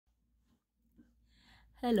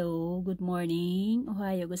Hello, good morning.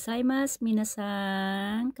 Ohayo gozaimasu,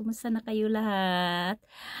 minasan. Kamusta na kayo lahat?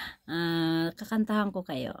 Kakantahan ko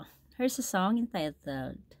kayo. Here's a song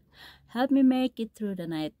entitled Help Me Make It Through the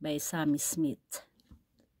Night by Sammy Smith.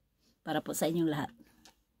 Para po sa inyong lahat.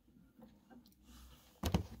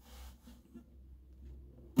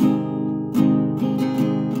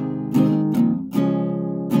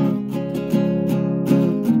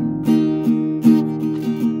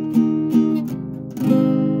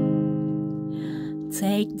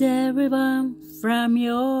 Take the ribbon from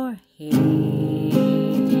your hair,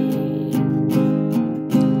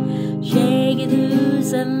 shake it loose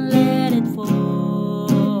and let it fall,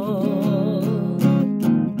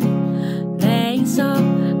 playing soft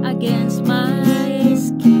against my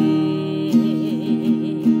skin,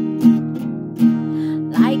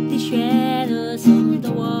 like the shadows on the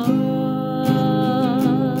wall.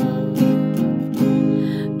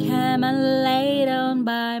 Come and lay down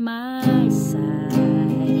by my side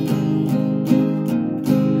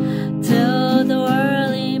till the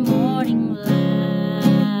early morning light.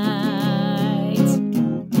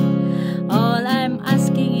 All I'm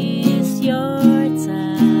asking is your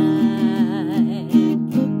time.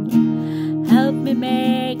 Help me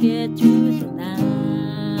make it through the night.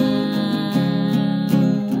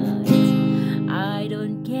 I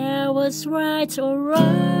don't care what's right or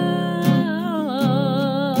wrong.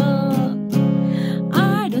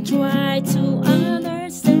 I don't try to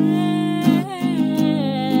understand.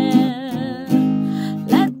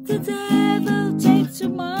 Let the devil take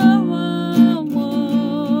tomorrow.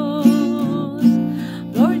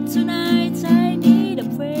 Lord, tonight I need a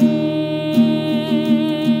friend.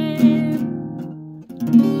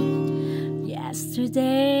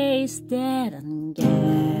 Yesterday is dead and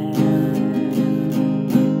gone,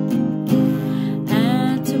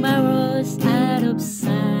 and tomorrow's out of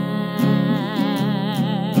sight.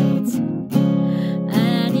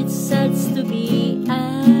 To be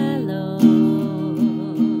alone.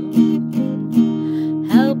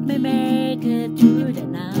 Help me make it through the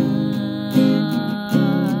night.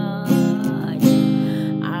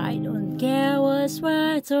 I don't care what's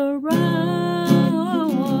right or wrong.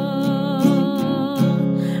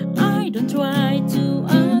 I don't try to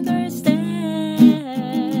understand.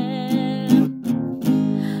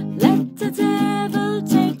 Let the devil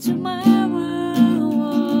take tomorrow.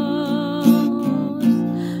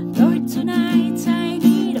 Tonight I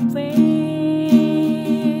need a friend.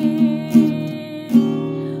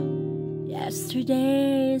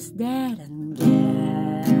 Yesterday is dead and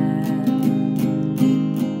gone,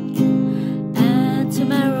 and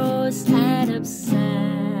tomorrow's out of sight.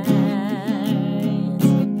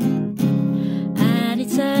 And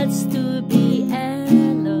it hurts to be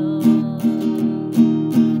alone.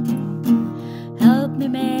 Help me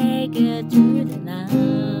make it through the night.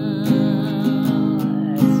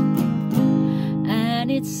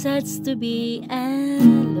 It sucks to be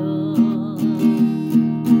alone.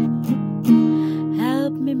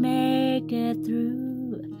 Help me make it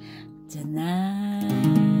through the night.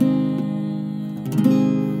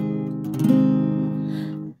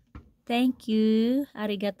 Thank you.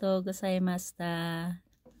 Arigatou gozaimashita.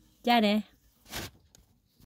 じゃあね。